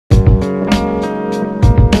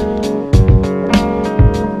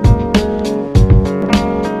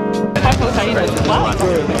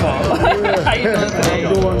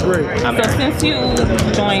So since you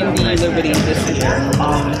joined the Liberty this year,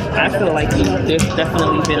 I feel like there's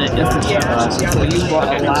definitely been an instant. So you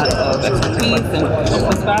brought a lot of expertise and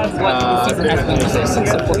besides what the season has been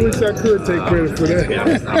I wish I could take credit for that.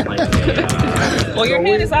 Well, your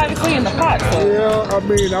hand is obviously in the pot. So. Yeah, I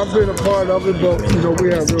mean, I've been a part of it, but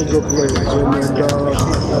we have real good players,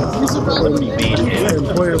 and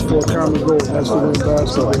playing for a common goal. That's to win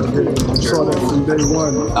basketball. We saw that from day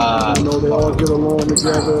one. They all get along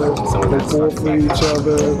together. They fall for each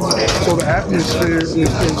other. So the atmosphere is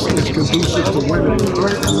conducive to winning.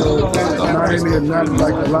 Not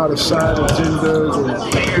like a lot of side agendas or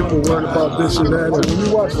people worried about this and that. And when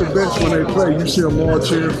you watch the bench when they play, you see them all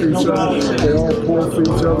cheering for each other. They all pull for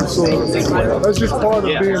each other. So that's just part of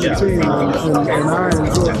being a team, and I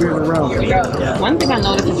enjoy being around them. One thing I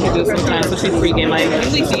noticed that you do sometimes, especially pregame, like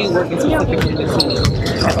usually see you working specifically with the team.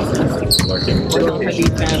 Working with her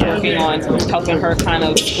defense, working on helping her kind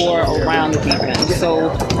of score around the defense. So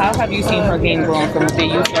how have you seen her game growing from the day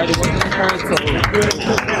you started working with her to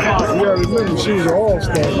yeah, remember, she was an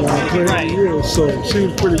all-star now, playing years, so she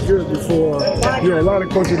was pretty good before. A lot of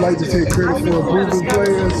coaches like to take credit for improving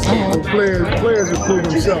players, but players improve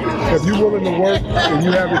themselves. If you're willing to work and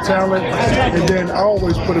you have the talent, and then I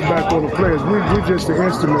always put it back on the players. We're just the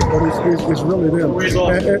instrument, but it's really them.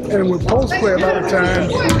 And with post play, a lot of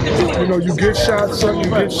times, you get shots up,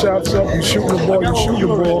 you shoot the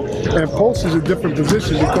ball, and post is a different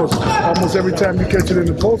position because almost every time you catch it in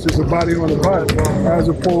the post, it's a body on the body, as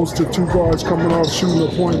opposed to two guards coming off shooting, a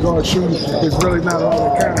point guard shooting. It's really not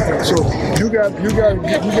all that contact. So you got to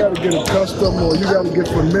get accustomed, or you got to get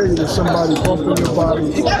familiar with somebody bumping your body,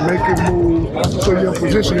 making move, so you're in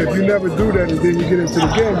position. If you never do that and then you get into the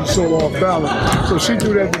game, you're sort of off balance. So she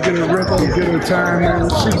do that to get her rhythm, to get her time,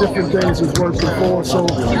 and she different things has worked before. So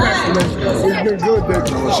it's been good that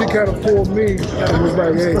she kind of pulled me and was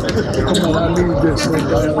like, hey, come on, I need this.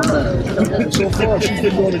 And so far, she's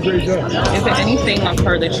been doing a great job. Is there anything of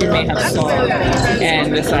her that you may have saw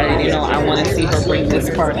and decided, I want to see her bring this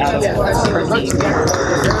part out of her team?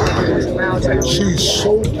 She's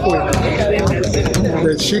so quick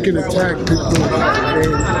that she can attack people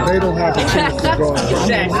and they don't have a chance to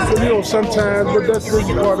guard. Sometimes, but that's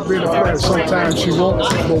really part of being a player. Sometimes she won't,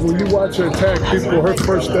 but when you watch her attack people, her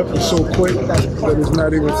first step is so quick that it's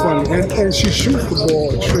not even funny. And she shoots the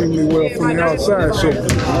ball extremely well from the outside. So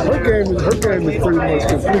her game is pretty much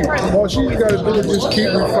complete. All she's got to do is just keep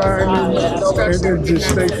refining and just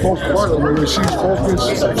stay focused. When she's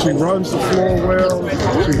focused, she runs the floor well,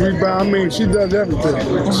 she rebounds. She does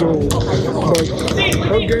everything. So, but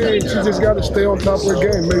her game, she just got to stay on top of her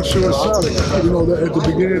game, make sure it's solid. At the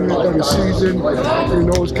beginning of the season,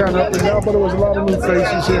 it's kind of up and down, but there was a lot of new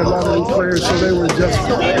faces here, a lot of new players, so they were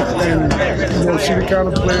adjusting. And, she's the kind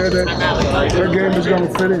of player that her game is going to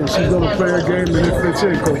fit in. She's going to play her game and it fits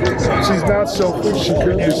in. She's not selfish. She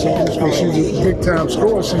could be selfish, but she's a big-time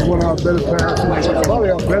scorer. She's one of our better passers, probably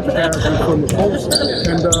our best passer from the post.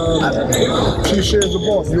 And she shares the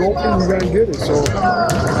ball. If you open, you're going to get it. So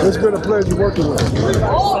it's been a pleasure working with her.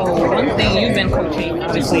 So one thing you've been coaching,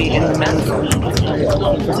 obviously, in the men's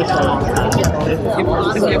league for such a long time.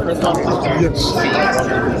 This is your first time. Yes.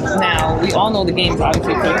 Now, we all know the game's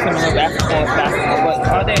obviously pretty similar basketball, but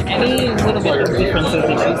are there any little bit of differences that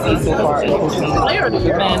you see so far in coaching the men or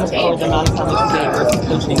the amount of time that you versus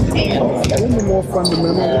coaching the men? In the more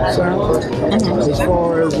fundamental sound, as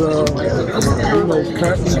far as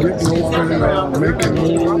cutting, getting open, making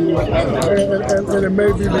moves, and it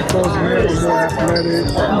may be because men are more athletic,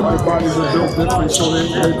 their bodies are built different, so they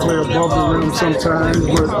play above the rim sometimes.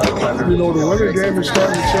 But the women's game is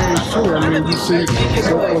starting to change too. I mean, you see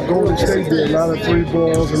what Golden State did, a lot of three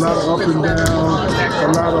balls, a lot of up and down,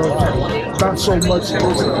 a lot of not so much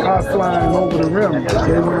high flying over the rim.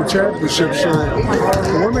 They win a championship, so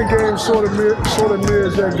the women's game sort of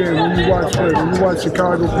mirrors that game. When you watch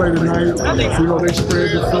Chicago play tonight, they spread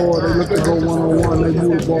the floor, they look to go one-on-one, they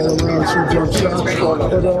move the ball around, shoot jump shots. But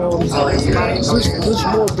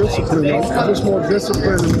just more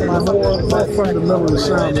discipline, and more fundamental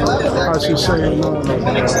sound, I should say.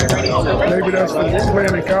 Maybe that's for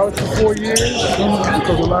playing in college for 4 years,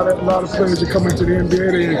 because a lot of players that come into the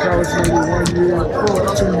NBA, they in college maybe 1 year,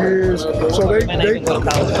 2 years. So they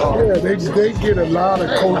get a lot of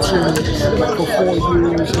coaching for 4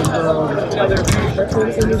 years, and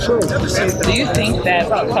it shows. Do you think that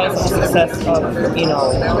because of the success of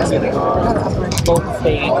Golden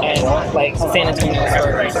State and like San Antonio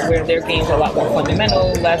Spurs, where their games are a lot more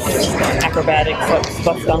fundamental, less acrobatic,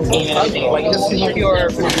 stuff dunking and everything, like just pure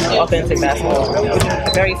authentic basketball, which is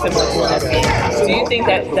very similar to an NBA. Do you think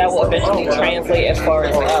that that will eventually translate as far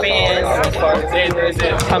as like fans, as far as viewers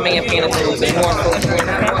coming and paying attention more so?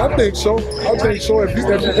 I think so. I think so. If you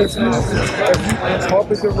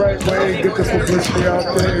pump it the right way, get the publicity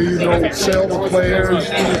out there, you know, sell the players,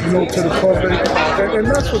 you know, to the public, and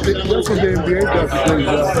that's what the NBA does a great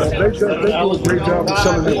job of. They do a great job of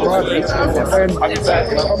selling their products. And I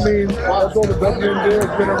mean, although the WNBA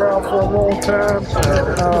has been around for a long time,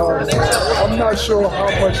 I'm not sure how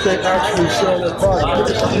much they actually sell their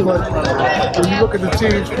product. But when you look at the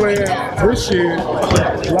teams playing this year, a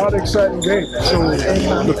lot of exciting games. So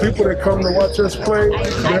the people that come to watch us play,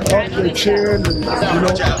 they're up, they're cheering, and you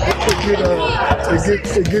know,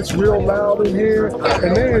 it gets real loud in here,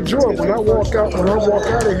 and they enjoy it. When I walk out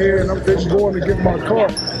of here and I'm going to get my car,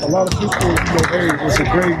 a lot of people, you know, hey, it's a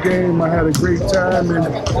great game. I had a great time,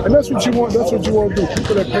 and that's what you want. That's what you want to do.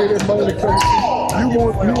 People that pay their money to come. You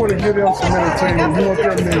want to give them some entertainment. You want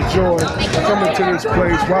them to enjoy coming to this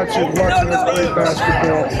place, watching us play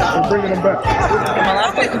basketball, and bringing them back. My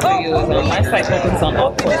last question for you is my site focuses on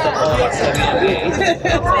off-court football. Let's talk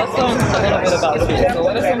a little bit about you. So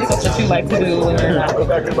what are some stuff that you like to do when you're not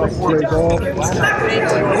play golf?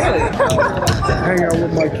 Hang out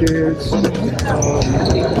with my kids.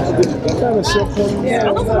 Kind of simple. Yeah,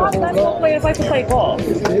 a lot of basketball players like to play golf.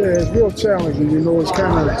 Yeah, it's real challenging. You know, it's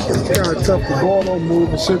kind of tough. The ball don't move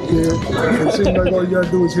and sit there. It seems like all you gotta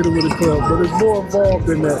do is hit it with a club, but it's more involved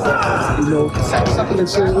than that. You know,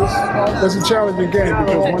 it's a challenging game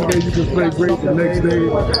because one day you can play great, the next day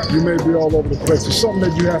you may be all over the place. It's something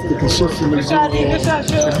that you have to consistently do.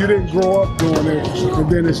 If you didn't grow up doing it,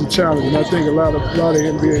 then it's a challenge. And I think a lot of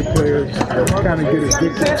NBA players kind of get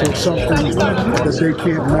addicted to something that they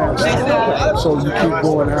can't master. So you keep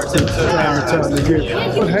going after time and time again.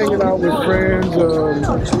 But hanging out with friends,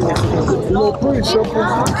 you know, pretty simple.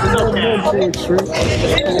 Nothing too extreme.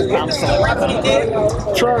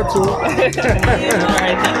 Try to. All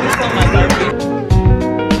right, thank you so much.